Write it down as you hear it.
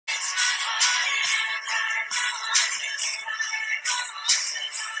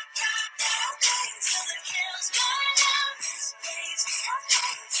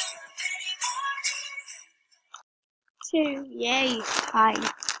So, yay, hi.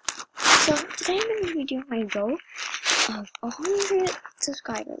 So, today I'm going to be doing my goal of 100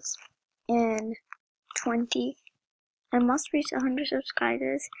 subscribers in 20. I must reach 100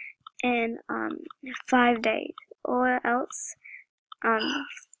 subscribers in 5 days, or else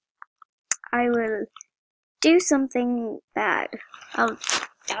I will do something bad. I'll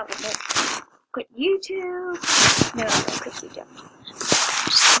quit YouTube. No, I'll quit YouTube.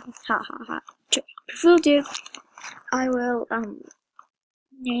 Ha ha ha. Will do. I will,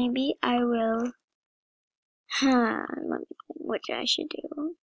 maybe I will, let me think what I should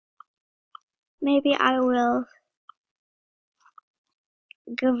do. Maybe I will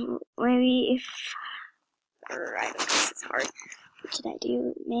maybe if, right, this is hard. What should I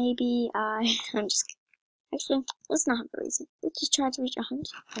do? Maybe I'm just kidding. Actually, let's not have a reason. Let's just try to reach 100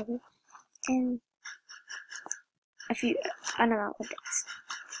 and a few, I don't know what days.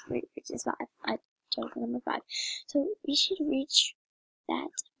 Which is 5. I chose the number 5. So we should reach that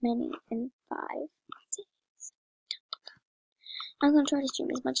many in 5 days. I'm gonna try to stream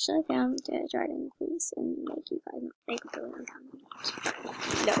as much as I can to try to increase and make you guys make a billion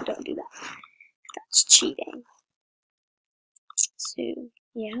downloads. No, don't do that. That's cheating. So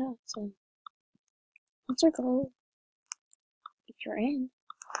yeah, so that's our goal. If you're in.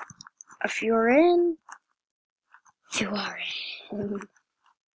 You are in.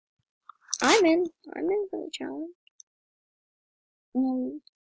 I'm in for the challenge.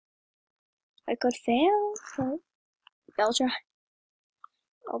 I could fail, but I'll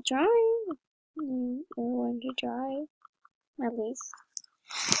try. I'm going to try, at least.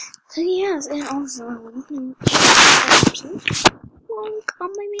 So yes, and also long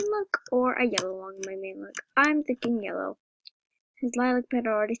on my main look, or a yellow along my main look. I'm thinking yellow. His lilac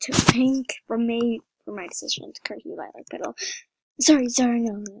petal already took pink from me for my decision to curse you lilac petal. Sorry,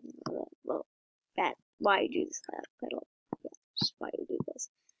 no. Well, bad. Why you do this lilac petal? Yeah, just why you do this.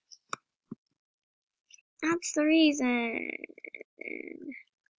 That's the reason.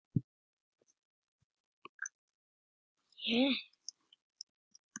 Yeah.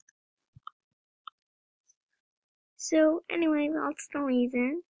 So anyway, that's the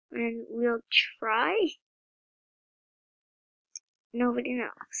reason, and we'll try. Nobody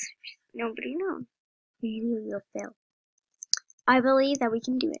knows. Nobody knows. Maybe we'll fail. I believe that we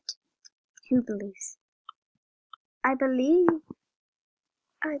can do it. Who believes? I believe.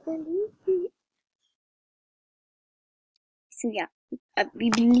 So yeah, we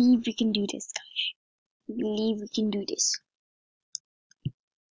believe we can do this, guys. We believe we can do this.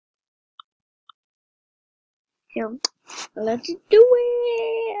 So, let's do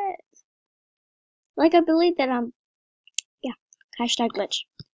it! Like, I believe that, yeah, hashtag glitch.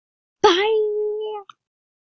 Bye!